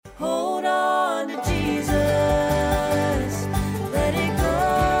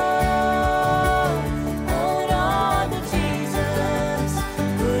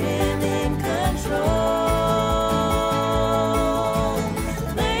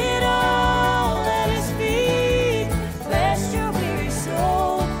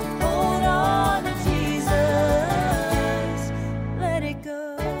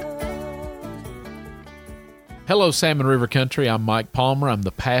Hello, Salmon River Country. I'm Mike Palmer. I'm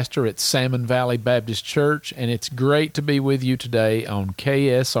the pastor at Salmon Valley Baptist Church, and it's great to be with you today on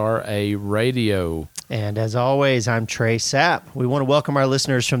KSRA Radio. And as always, I'm Trey Sapp. We want to welcome our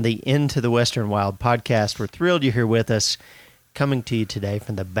listeners from the Into the Western Wild podcast. We're thrilled you're here with us, coming to you today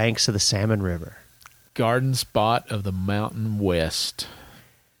from the banks of the Salmon River. Garden spot of the Mountain West.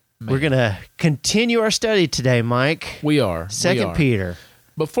 Man. We're going to continue our study today, Mike. We are. Second Peter.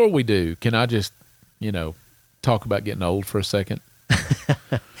 Before we do, can I just, talk about getting old for a second?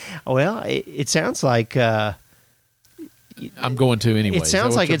 Well, it sounds like... I'm going to anyway. It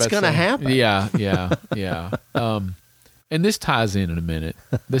sounds like it's going to happen. Yeah. And this ties in a minute.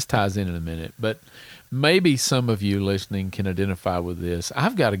 But maybe some of you listening can identify with this.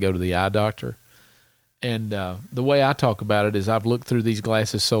 I've got to go to the eye doctor. And the way I talk about it is I've looked through these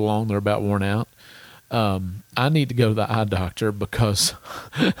glasses so long they're about worn out. I need to go to the eye doctor because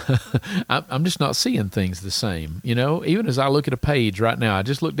I'm just not seeing things the same. Even as I look at a page right now, I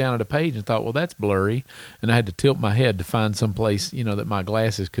just looked down at a page and thought, well, that's blurry. And I had to tilt my head to find some place, that my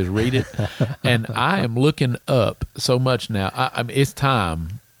glasses could read it. And I am looking up so much now. I mean, it's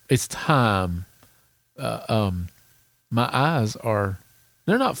time. My eyes they're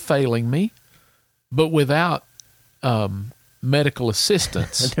not failing me, but without medical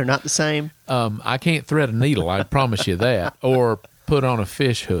assistance. They're not the same? I can't thread a needle, I promise you that, or put on a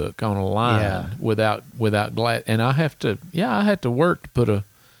fish hook on a line without glass. And I had to work to put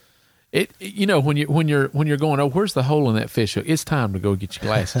when you're going, oh, where's the hole in that fish hook? It's time to go get your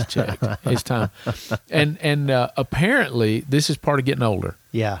glasses checked. It's time. And apparently this is part of getting older.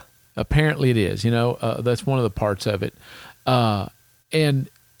 Yeah. Apparently it is, that's one of the parts of it.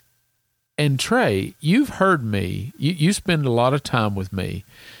 And Trey, you've heard me. You spend a lot of time with me.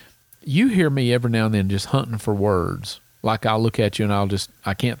 You hear me every now and then just hunting for words. Like I'll look at you and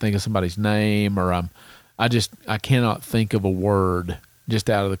I can't think of somebody's name, or I cannot think of a word just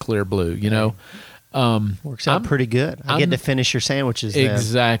out of the clear blue. Works out pretty good. I get to finish your sandwiches.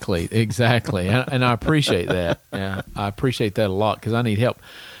 Exactly, and I appreciate that. Yeah, I appreciate that a lot because I need help.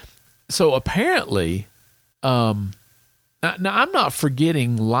 So apparently, Now, I'm not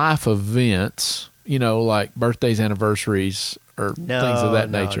forgetting life events, like birthdays, anniversaries, or things of that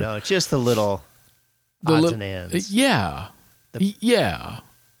nature. No, it's just the little odds and ends. Yeah.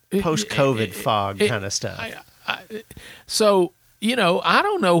 Post-COVID fog kind of stuff. So, I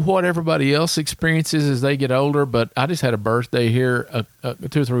don't know what everybody else experiences as they get older, but I just had a birthday here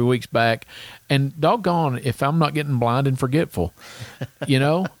 2 or 3 weeks back, and doggone if I'm not getting blind and forgetful,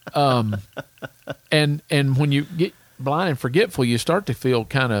 and when you get blind and forgetful, you start to feel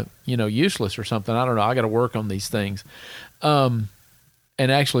kind of, useless or something. I don't know. I got to work on these things. And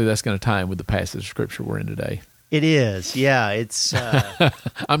actually that's going to tie in with the passage of scripture we're in today. It is. Yeah. It's,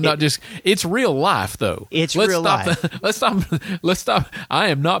 it's real life though. Let's stop. Let's stop. I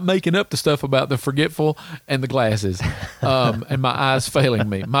am not making up the stuff about the forgetful and the glasses, and my eyes failing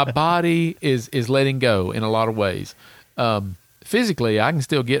me. My body is letting go in a lot of ways. Physically, I can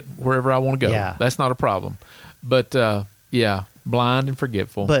still get wherever I want to go. Yeah. That's not a problem. But blind and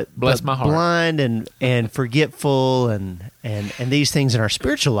forgetful. But bless my heart. Blind and forgetful and these things in our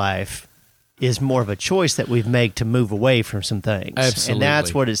spiritual life is more of a choice that we've made to move away from some things. Absolutely. And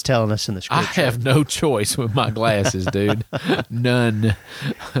that's what it's telling us in the scripture. I have no choice with my glasses, dude. None.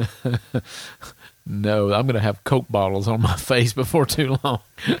 No, I'm going to have Coke bottles on my face before too long.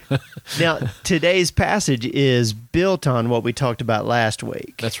 Now, today's passage is built on what we talked about last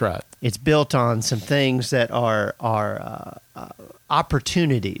week. That's right. It's built on some things that are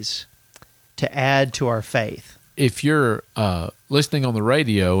opportunities to add to our faith. If you're listening on the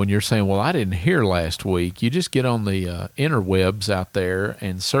radio and you're saying, well, I didn't hear last week, you just get on the interwebs out there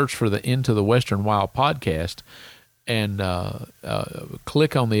and search for the Into the Western Wild podcast and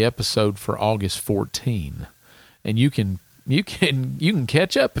click on the episode for August 14, and you can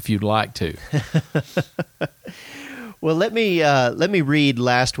catch up if you'd like to. Well, let me read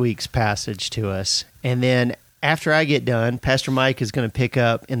last week's passage to us, and then after I get done, Pastor Mike is going to pick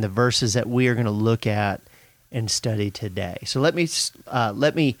up in the verses that we are going to look at and study today. So let me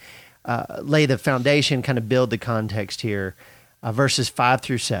lay the foundation, kind of build the context here. Verses 5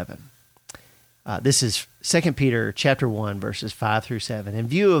 through 7. This is 2 Peter chapter 1, verses 5 through 7. In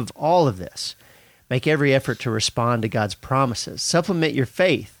view of all of this, make every effort to respond to God's promises. Supplement your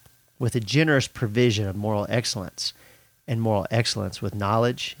faith with a generous provision of moral excellence, and moral excellence with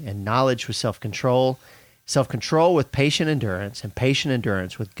knowledge, and knowledge with self-control, self-control with patient endurance, and patient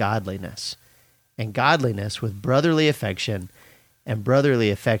endurance with godliness, and godliness with brotherly affection, and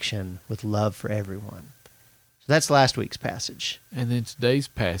brotherly affection with love for everyone. So That's last week's passage. And then today's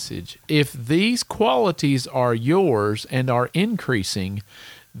passage. If these qualities are yours and are increasing,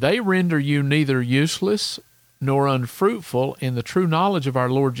 they render you neither useless nor unfruitful in the true knowledge of our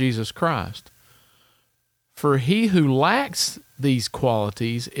Lord Jesus Christ. For he who lacks these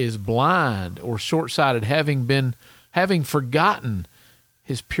qualities is blind or short-sighted, having forgotten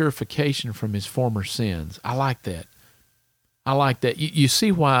his purification from his former sins. I like that. You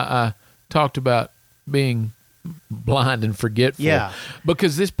see why I talked about being blind and forgetful? Yeah.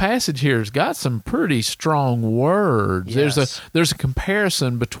 Because this passage here has got some pretty strong words. Yes. There's a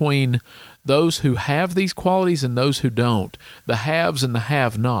comparison between those who have these qualities and those who don't, the haves and the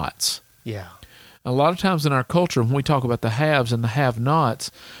have-nots. Yeah. A lot of times in our culture, when we talk about the haves and the have-nots,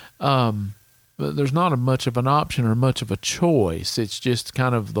 there's not much of an option or much of a choice. It's just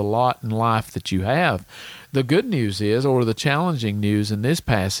kind of the lot in life that you have. The good news is, or the challenging news in this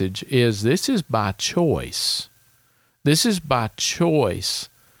passage, is this is by choice. This is by choice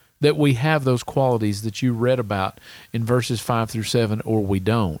that we have those qualities that you read about in verses 5 through 7, or we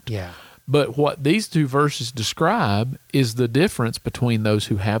don't. Yeah. But what these two verses describe is the difference between those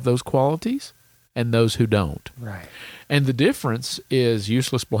who have those qualities and those who don't. Right. And the difference is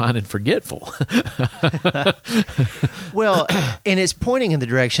useless, blind, and forgetful. Well, and it's pointing in the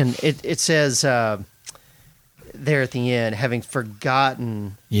direction, it says there at the end, having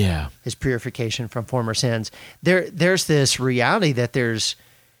forgotten his purification from former sins. There's this reality that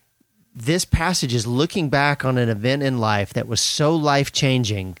this passage is looking back on an event in life that was so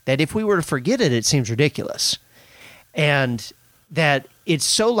life-changing that if we were to forget it, it seems ridiculous. And that it's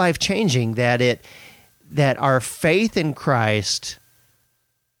so life-changing that our faith in Christ,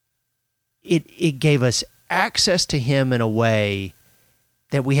 it gave us access to him in a way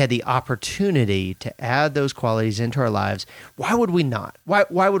that we had the opportunity to add those qualities into our lives. Why would we not? Why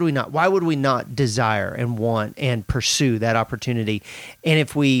would we not? Why would we not desire and want and pursue that opportunity? And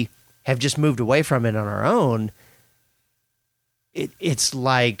if we have just moved away from it on our own, it's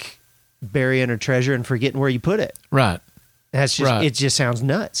like burying a treasure and forgetting where you put it. Right. That's just It just sounds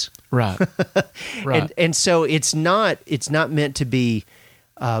nuts. Right. Right. And so it's not meant to be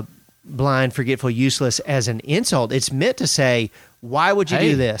blind, forgetful, useless as an insult. It's meant to say, why would you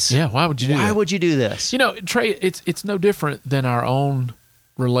do this? Yeah, why would you do that? Why would you do this? You know, Trey, it's no different than our own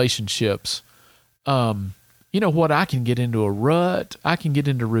relationships. You know what? I can get into a rut. I can get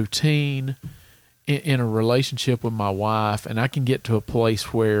into routine in a relationship with my wife, and I can get to a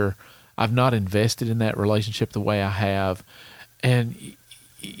place where I've not invested in that relationship the way I have. And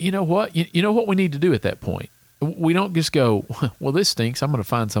you know what? You know what we need to do at that point? We don't just go, well, this stinks, I'm going to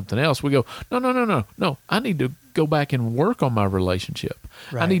find something else. We go, no. I need to go back and work on my relationship.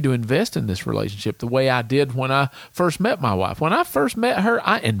 Right. I need to invest in this relationship the way I did when I first met my wife. When I first met her,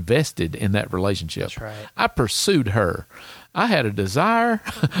 I invested in that relationship. That's right. I pursued her. I had a desire.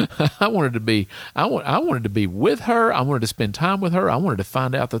 I wanted to be with her. I wanted to spend time with her. I wanted to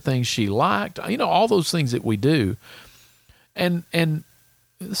find out the things she liked. You know, all those things that we do. And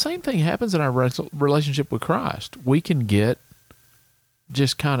the same thing happens in our relationship with Christ. We can get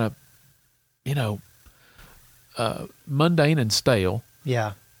just kind of, mundane and stale.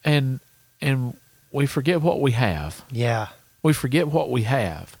 Yeah. And we forget what we have. Yeah. We forget what we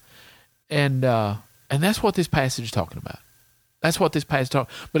have. And that's what this passage is talking about. That's what this passage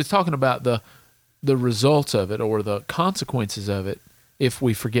but it's talking about the results of it, or the consequences of it, if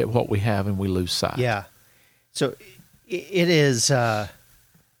we forget what we have and we lose sight. Yeah. So it is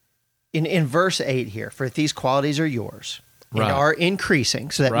in verse 8 here, for if these qualities are yours and are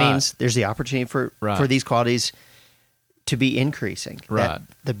increasing, so that means there's the opportunity for these qualities to be increasing. That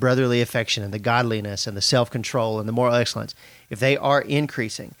the brotherly affection and the godliness and the self-control and the moral excellence, if they are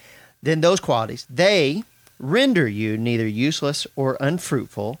increasing, then those qualities, they render you neither useless or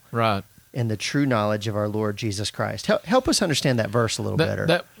unfruitful in the true knowledge of our Lord Jesus Christ. Help us understand that verse a little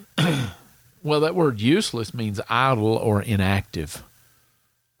better. Well, that word useless means idle or inactive.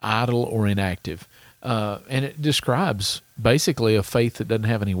 Idle or inactive. And it describes basically a faith that doesn't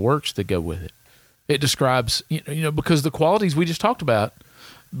have any works that go with it. It describes, because the qualities we just talked about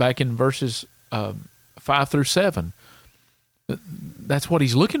back in verses 5 through 7, that's what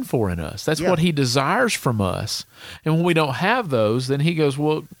he's looking for in us. That's what he desires from us. And when we don't have those, then he goes,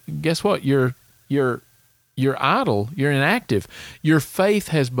 well, guess what? You're idle. You're inactive. Your faith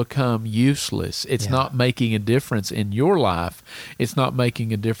has become useless. It's not making a difference in your life. It's not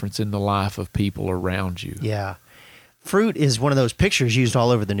making a difference in the life of people around you. Yeah. Fruit is one of those pictures used all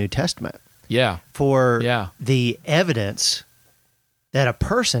over the New Testament. Yeah. For the evidence that a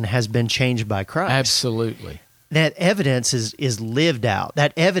person has been changed by Christ. Absolutely. that evidence is lived out.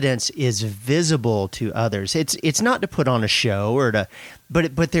 That evidence is visible to others. It's not to put on a show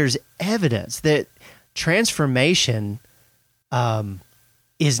but there's evidence that transformation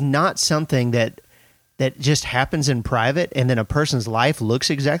is not something that just happens in private and then a person's life looks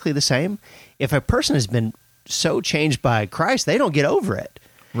exactly the same. If a person has been so changed by Christ, they don't get over it.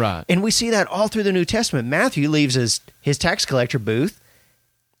 Right. And we see that all through the New Testament. Matthew leaves his tax collector booth,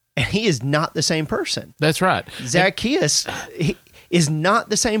 and he is not the same person. That's right. Zacchaeus is not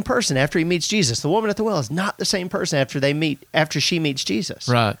the same person after he meets Jesus. The woman at the well is not the same person after she meets Jesus.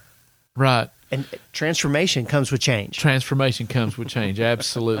 Right. Right. And transformation comes with change. Transformation comes with change.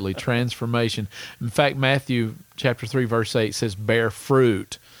 Absolutely. Transformation. In fact, Matthew chapter 3, verse 8 says, bear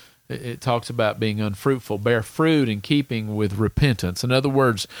fruit. It talks about being unfruitful. Bear fruit in keeping with repentance. In other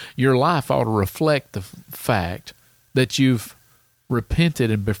words, your life ought to reflect the fact that you've repented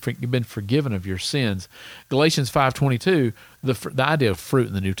and been forgiven of your sins. Galatians 5:22, the idea of fruit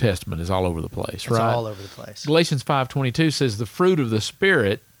in the New Testament is all over the place, right? It's all over the place. Galatians 5:22 says the fruit of the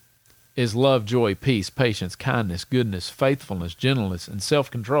Spirit is love, joy, peace, patience, kindness, goodness, faithfulness, gentleness, and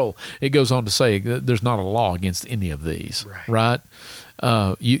self-control. It goes on to say that there's not a law against any of these, right?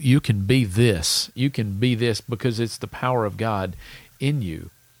 You can be this. You can be this because it's the power of God in you.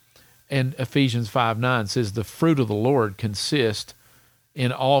 And Ephesians 5:9 says the fruit of the Lord consists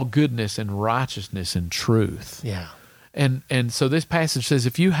in all goodness and righteousness and truth. Yeah. And so this passage says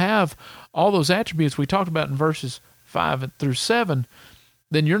if you have all those attributes we talked about in verses 5 through 7,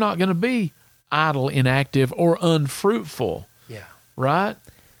 then you're not going to be idle, inactive, or unfruitful. Yeah. Right?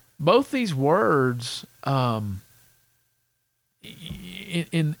 Both these words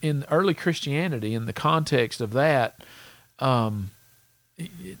in early Christianity, in the context of that,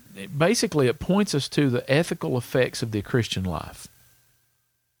 basically it points us to the ethical effects of the Christian life,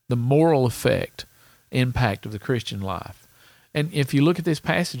 the moral impact of the Christian life. And if you look at this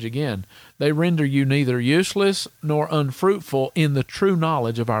passage again, they render you neither useless nor unfruitful in the true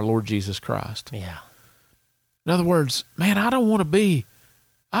knowledge of our Lord Jesus Christ. Yeah. In other words, man, I don't want to be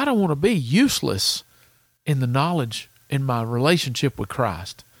useless in the knowledge, in my relationship with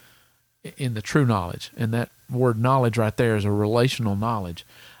Christ, in the true knowledge. And that word knowledge right there is a relational knowledge.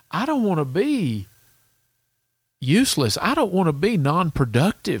 I don't want to be useless. I don't want to be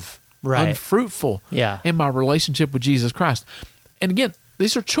non-productive, unfruitful in my relationship with Jesus Christ. And again,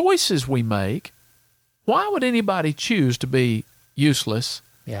 these are choices we make. Why would anybody choose to be useless?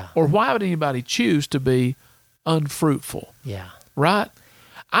 Yeah. Or why would anybody choose to be unfruitful? Yeah. Right?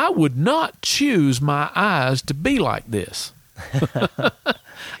 I would not choose my eyes to be like this.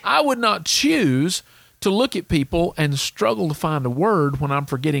 I would not choose to look at people and struggle to find a word when I'm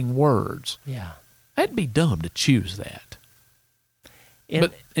forgetting words. Yeah. That'd be dumb to choose that.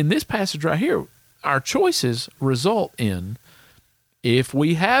 But in this passage right here, our choices result in, if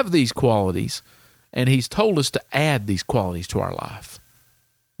we have these qualities, and he's told us to add these qualities to our life,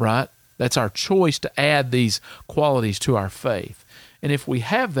 right? That's our choice to add these qualities to our faith. And if we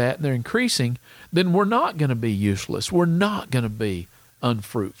have that and they're increasing, then we're not going to be useless. We're not going to be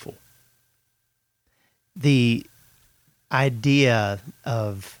unfruitful. The idea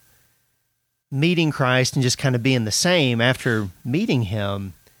of meeting Christ and just kind of being the same after meeting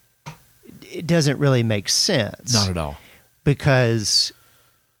him, it doesn't really make sense. Not at all. Because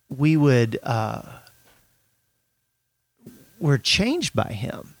we we're changed by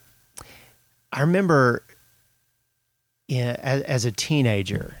him. I remember as a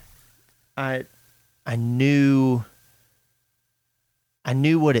teenager, I knew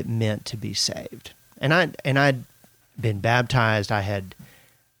what it meant to be saved. And I'd been baptized. I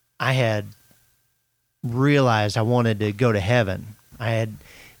had realized I wanted to go to heaven. I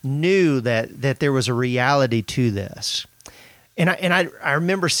knew that there was a reality to this. And I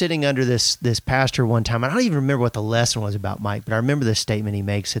remember sitting under this pastor one time. I don't even remember what the lesson was about, Mike, but I remember the statement he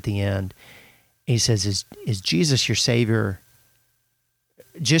makes at the end. He says, is Jesus your Savior?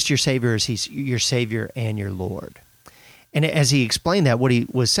 Just your Savior, is he your Savior and your Lord? And as he explained that, what he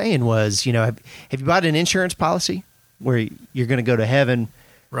was saying was, have you bought an insurance policy where you're going to go to heaven?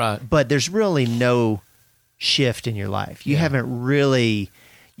 Right. But there's really no shift in your life. You're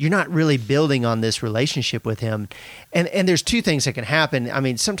not really building on this relationship with him. And there's two things that can happen. I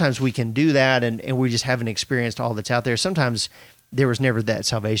mean, sometimes we can do that and we just haven't experienced all that's out there. Sometimes there was never that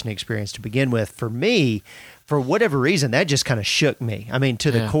salvation experience to begin with. For me, for whatever reason, that just kind of shook me. I mean, to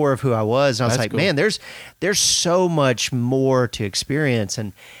the core of who I was. And I was like, cool. Man, there's so much more to experience.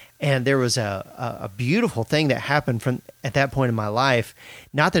 And there was a beautiful thing that happened from at that point in my life.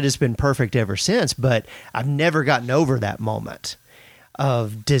 Not that it's been perfect ever since, but I've never gotten over that moment.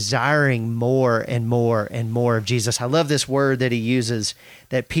 of desiring more and more and more of Jesus. I love this word that he uses,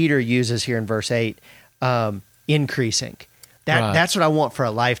 that Peter uses here in verse 8, increasing. That's what I want for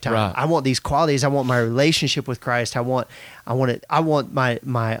a lifetime. Right. I want these qualities. I want my relationship with Christ. I want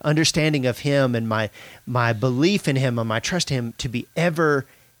my understanding of him and my belief in him and my trust in him to be ever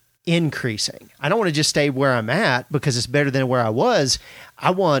increasing. I don't want to just stay where I'm at because it's better than where I was. I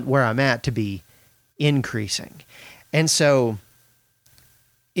want where I'm at to be increasing. And so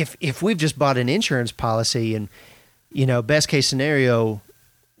if we've just bought an insurance policy and, best case scenario,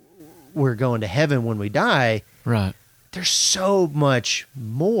 we're going to heaven when we die. Right. There's so much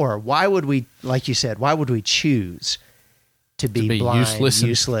more. Why would we, like you said, why would we choose to be blind,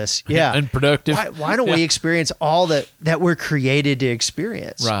 useless, unproductive? Why don't we experience all that we're created to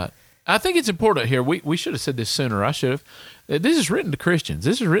experience? Right. I think it's important here. We should have said this sooner. I should have. This is written to Christians.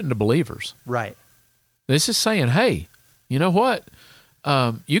 This is written to believers. Right. This is saying, hey, you know what?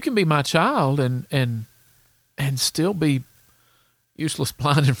 You can be my child and still be useless,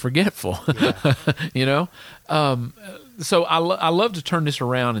 blind, and forgetful. Yeah. So I love to turn this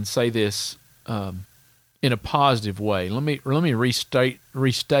around and say this in a positive way. Let me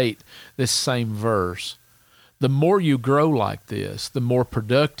restate this same verse. The more you grow like this, the more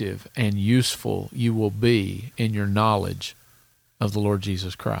productive and useful you will be in your knowledge of the Lord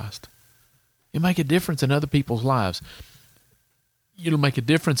Jesus Christ. You'll make a difference in other people's lives. It'll make a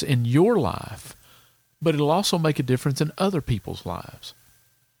difference in your life, but it'll also make a difference in other people's lives.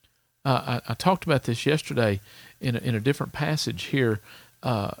 I talked about this yesterday in a different passage here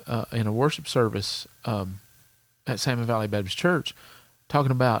in a worship service at Salmon Valley Baptist Church, talking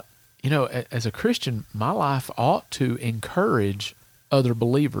about, as a Christian, my life ought to encourage other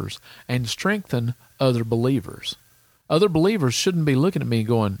believers and strengthen other believers. Other believers shouldn't be looking at me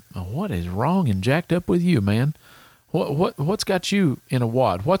going, oh, what is wrong and jacked up with you, man? What's got you in a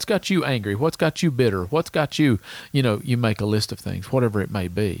wad? What's got you angry? What's got you bitter? What's got you, you make a list of things, whatever it may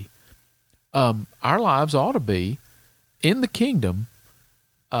be. Our lives ought to be, in the kingdom,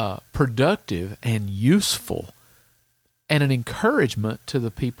 productive and useful, and an encouragement to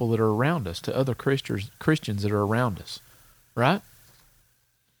the people that are around us, to other Christians that are around us, right?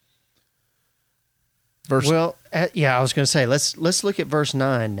 I was going to say, let's look at verse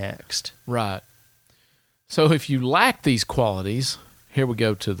 9 next. Right. So if you lack these qualities, here we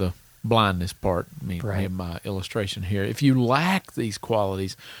go to the blindness part, in my illustration here. If you lack these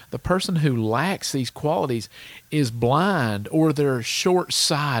qualities, the person who lacks these qualities is blind, or they're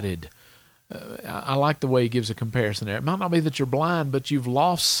short-sighted. I like the way he gives a comparison there. It might not be that you're blind, but you've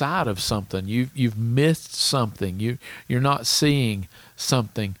lost sight of something. You've missed something. You're not seeing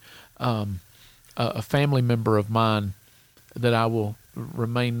something. A family member of mine that I will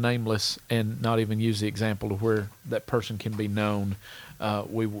remain nameless and not even use the example of where that person can be known.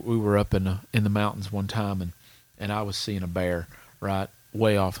 We were up in the mountains one time, and I was seeing a bear right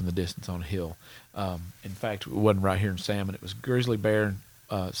way off in the distance on a hill. In fact, it wasn't right here in Salmon. It was grizzly bear,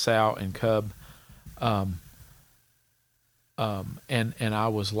 sow, and cub. And I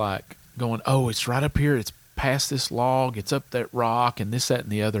was like going, oh, it's right up here. It's past this log. It's up that rock, and this, that,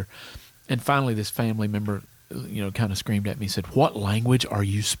 and the other. And finally, this family member, kind of screamed at me and said, what language are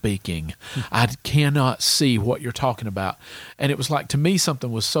you speaking? I cannot see what you're talking about. And it was like, to me, something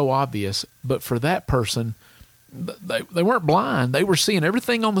was so obvious, but for that person, they weren't blind. They were seeing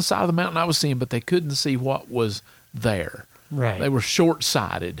everything on the side of the mountain I was seeing, but they couldn't see what was there. Right. They were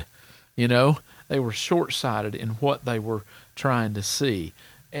short-sighted, They were short-sighted in what they were trying to see.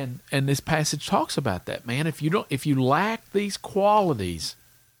 And this passage talks about that, man. If you lack these qualities,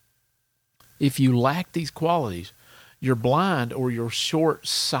 you're blind or you're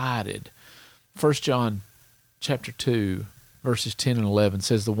short-sighted. 1 John chapter 2, verses 10 and 11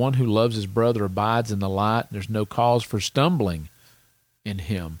 says, the one who loves his brother abides in the light, and there's no cause for stumbling in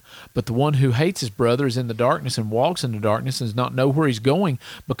him. But the one who hates his brother is in the darkness and walks in the darkness and does not know where he's going,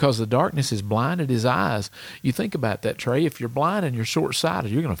 because the darkness has blinded his eyes. You think about that, Trey. If you're blind and you're short-sighted,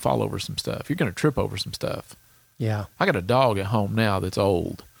 you're going to fall over some stuff. You're going to trip over some stuff. Yeah. I got a dog at home now that's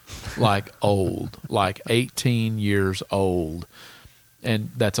old. Like 18 years old.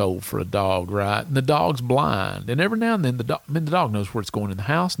 And that's old for a dog, right? And the dog's blind. And every now and then, the dog knows where it's going in the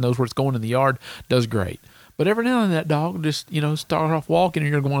house, knows where it's going in the yard, does great. But every now and then, that dog will just, start off walking,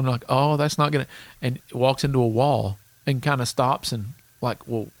 and you're going like, oh, that's not going to, and walks into a wall and kind of stops and like,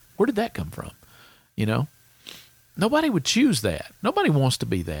 well, where did that come from? Nobody would choose that. Nobody wants to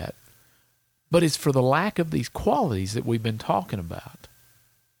be that. But it's for the lack of these qualities that we've been talking about.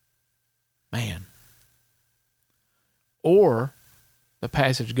 Man. Or the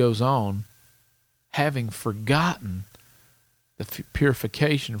passage goes on, having forgotten the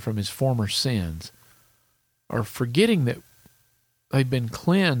purification from his former sins, or forgetting that they've been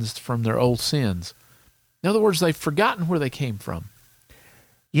cleansed from their old sins. In other words, they've forgotten where they came from.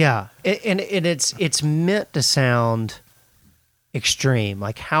 Yeah, and it's meant to sound extreme.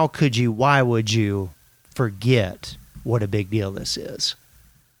 Like, why would you forget what a big deal this is?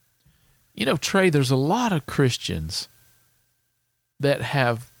 You know, Trey, there's a lot of Christians that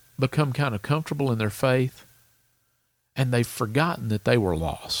have become kind of comfortable in their faith, and they've forgotten that they were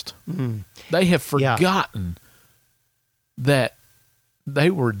lost. Mm. They have forgotten that they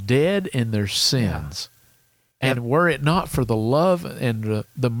were dead in their sins. Yeah. And were it not for the love and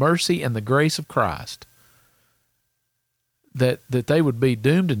the mercy and the grace of Christ, that they would be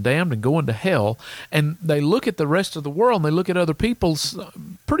doomed and damned and going to hell. And they look at the rest of the world and they look at other people's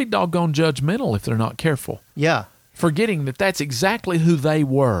pretty doggone judgmental if they're not careful. Yeah. Forgetting that that's exactly who they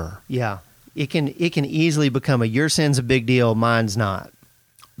were. Yeah. It can easily become your sin's a big deal, mine's not.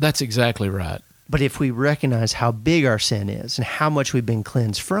 That's exactly right. But if we recognize how big our sin is and how much we've been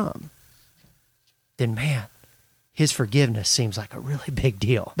cleansed from, then man, his forgiveness seems like a really big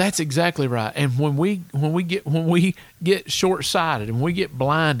deal. That's exactly right. And when we get short-sighted and we get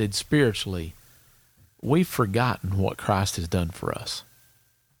blinded spiritually, we've forgotten what Christ has done for us.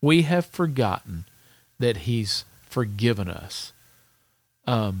 We have forgotten that he's forgiven us.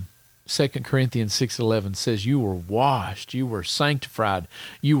 2 Corinthians 6:11 says, you were washed, you were sanctified,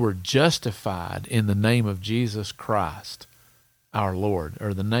 you were justified in the name of Jesus Christ, our Lord,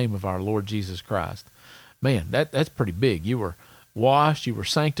 or the name of our Lord Jesus Christ. Man, that's pretty big. You were washed, you were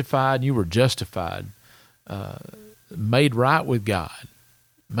sanctified, you were justified, made right with God,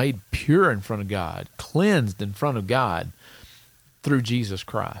 made pure in front of God, cleansed in front of God through Jesus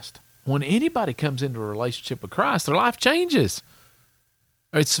Christ. When anybody comes into a relationship with Christ, their life changes.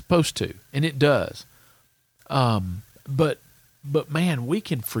 It's supposed to, and it does. But man, we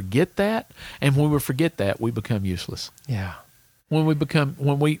can forget that, and when we forget that, we become useless. Yeah. When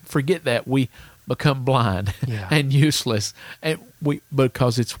we forget that, we become blind and useless, and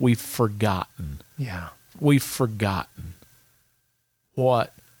because we've forgotten. Yeah. We've forgotten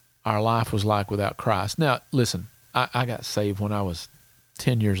what our life was like without Christ. Now, listen, I got saved when I was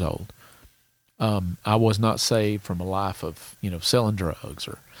 10 years old. I was not saved from a life of, selling drugs,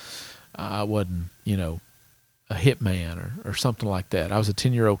 or I wasn't, a hitman or something like that. I was a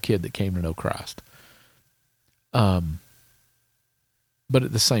 10-year-old kid that came to know Christ. But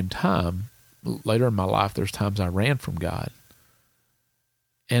at the same time, later in my life, there's times I ran from God.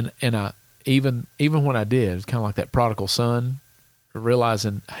 And I even when I did, it was kind of like that prodigal son,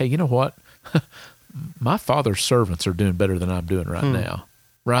 realizing, hey, you know what? My father's servants are doing better than I'm doing right now,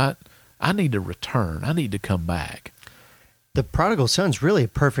 right? I need to return. I need to come back. The prodigal son's really a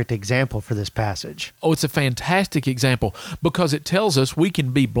perfect example for this passage. Oh, it's a fantastic example because it tells us we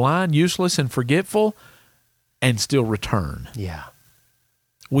can be blind, useless, and forgetful and still return. Yeah.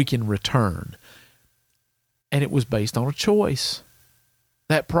 We can return. And it was based on a choice.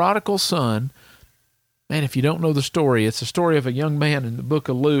 That prodigal son, man, if you don't know the story, it's a story of a young man in the book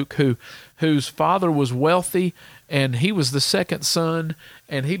of Luke whose father was wealthy, and he was the second son,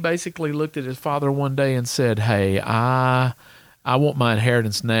 and he basically looked at his father one day and said, hey, I want my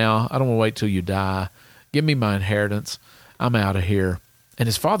inheritance now. I don't want to wait till you die. Give me my inheritance. I'm out of here. And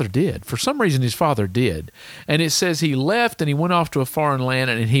his father did. For some reason, his father did. And it says he left and he went off to a foreign land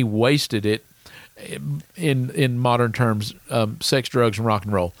and he wasted it, in modern terms, sex, drugs, and rock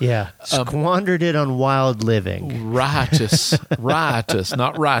and roll. Yeah. Squandered it on wild living. Riotous,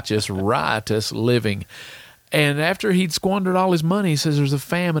 not righteous, riotous living. And after he'd squandered all his money, he says there's a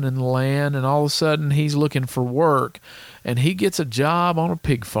famine in the land, and all of a sudden he's looking for work, and he gets a job on a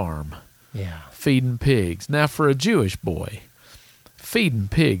pig farm. Yeah. Feeding pigs. Now, for a Jewish boy, feeding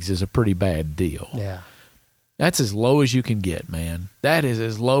pigs is a pretty bad deal. Yeah. That's as low as you can get, man. That is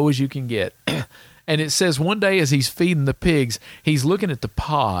as low as you can get. And it says one day as he's feeding the pigs, he's looking at the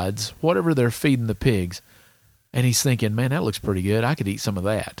pods, whatever they're feeding the pigs, and he's thinking, man, that looks pretty good. I could eat some of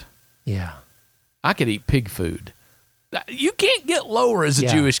that. Yeah. I could eat pig food. You can't get lower as a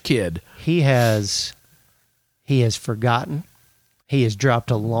Jewish kid. He has forgotten. He has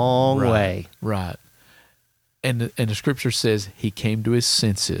dropped a long way. Right. And the scripture says he came to his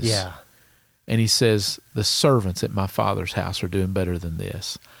senses. Yeah. And he says, the servants at my father's house are doing better than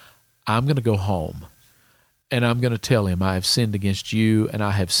this. I'm going to go home, and I'm going to tell him, I have sinned against you, and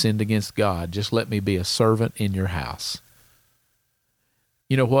I have sinned against God. Just let me be a servant in your house.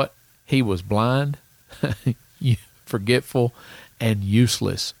 You know what? He was blind, forgetful, and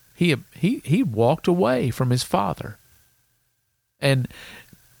useless. He walked away from his father. And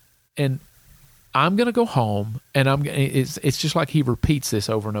I'm going to go home, and it's just like he repeats this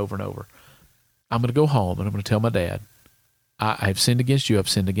over and over and over. I'm going to go home, and I'm going to tell my dad, I have sinned against you, I've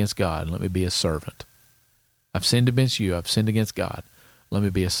sinned against God, and let me be a servant. I've sinned against you, I've sinned against God, let me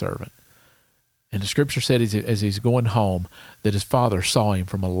be a servant. And the scripture said as he's going home that his father saw him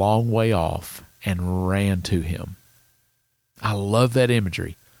from a long way off and ran to him. I love that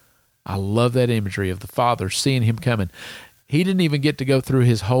imagery. I love that imagery of the father seeing him coming. He didn't even get to go through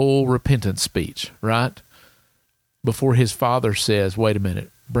his whole repentance speech, right? Before his father says, wait a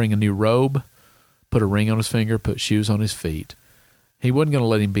minute, bring a new robe, put a ring on his finger, put shoes on his feet. He wasn't going to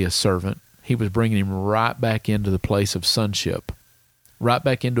let him be a servant. He was bringing him right back into the place of sonship, right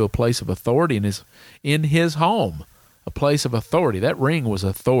back into a place of authority in his home, a place of authority. That ring was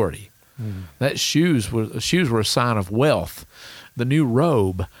authority. That shoes were a sign of wealth. The new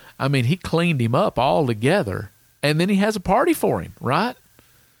robe, I mean, he cleaned him up altogether. And then he has a party for him, right?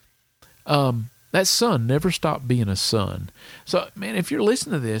 That son never stopped being a son. So, man, if you're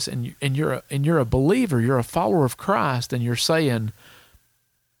listening to this and you're a believer, you're a follower of Christ, and you're saying,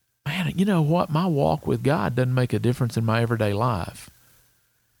 man, you know what? My walk with God doesn't make a difference in my everyday life.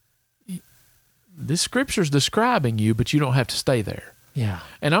 This scripture's describing you, but you don't have to stay there. Yeah.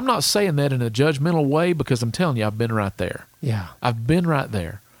 And I'm not saying that in a judgmental way, because I'm telling you, I've been right there. Yeah. I've been right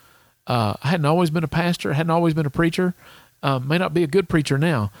there. I hadn't always been a pastor, hadn't always been a preacher, may not be a good preacher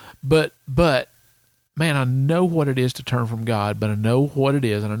now, but man, I know what it is to turn from God, but I know what it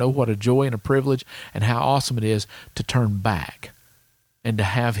is, and I know what a joy and a privilege and how awesome it is to turn back and to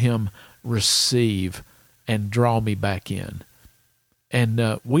have him receive and draw me back in.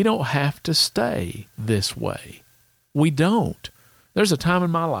 And we don't have to stay this way. We don't. There's a time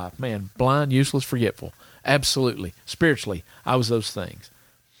in my life, man, blind, useless, forgetful. Absolutely. Spiritually, I was those things.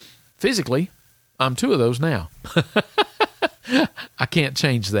 Physically, I'm two of those now. I can't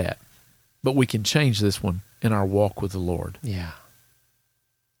change that. But we can change this one in our walk with the Lord. Yeah.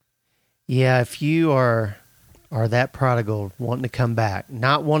 Yeah, if you are that prodigal wanting to come back,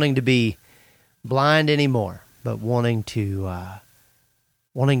 not wanting to be blind anymore, but wanting to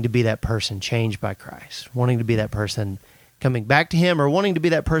be that person changed by Christ, wanting to be that person coming back to him, or wanting to be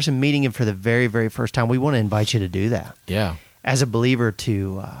that person meeting him for the very, very first time, we want to invite you to do that. Yeah. As a believer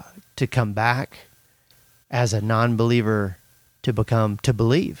to come back, as a non-believer to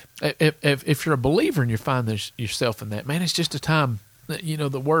believe. If you're a believer and you find yourself in that, man, it's just a time,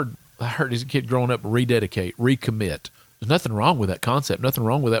 the word I heard as a kid growing up, rededicate, recommit. There's nothing wrong with that concept, nothing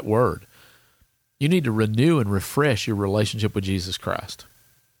wrong with that word. You need to renew and refresh your relationship with Jesus Christ.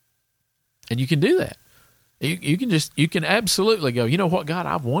 And you can do that. You can absolutely go, you know what, God,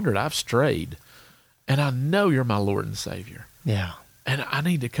 I've wandered, I've strayed, and I know you're my Lord and Savior. Yeah. And I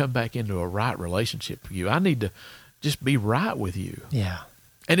need to come back into a right relationship with you. I need to just be right with you. Yeah.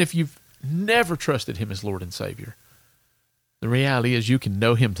 And if you've never trusted him as Lord and Savior, the reality is you can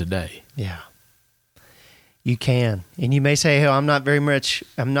know him today. Yeah. You can. And you may say, I'm not very much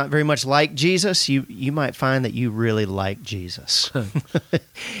like Jesus. You might find that you really like Jesus.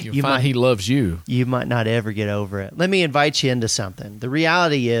 You find he loves you. You might not ever get over it. Let me invite you into something. The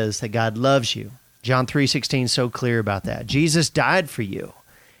reality is that God loves you. John 3:16 is so clear about that. Jesus died for you.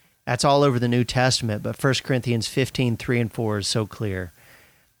 That's all over the New Testament, but 1 Corinthians 15:3-4 is so clear.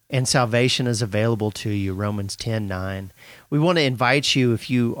 And salvation is available to you, Romans 10:9. We want to invite you,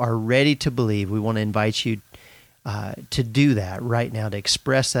 if you are ready to believe, we want to invite you to do that right now, to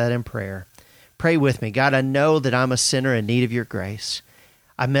express that in prayer. Pray with me. God, I know that I'm a sinner in need of your grace.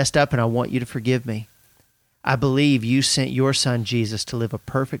 I messed up and I want you to forgive me. I believe you sent your son Jesus to live a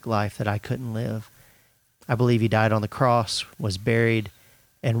perfect life that I couldn't live. I believe he died on the cross, was buried,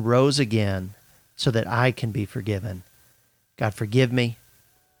 and rose again so that I can be forgiven. God, forgive me,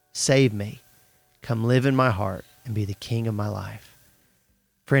 save me, come live in my heart and be the king of my life.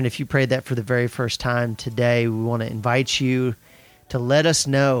 Friend, if you prayed that for the very first time today, we want to invite you to let us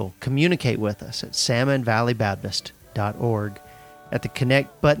know, communicate with us at salmonvalleybaptist.org. At the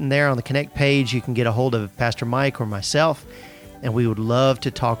Connect button there on the Connect page, you can get a hold of Pastor Mike or myself, and we would love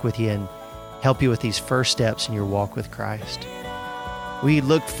to talk with you and help you with these first steps in your walk with Christ. We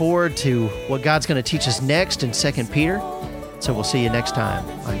look forward to what God's going to teach us next in 2 Peter, so we'll see you next time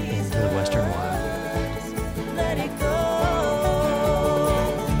on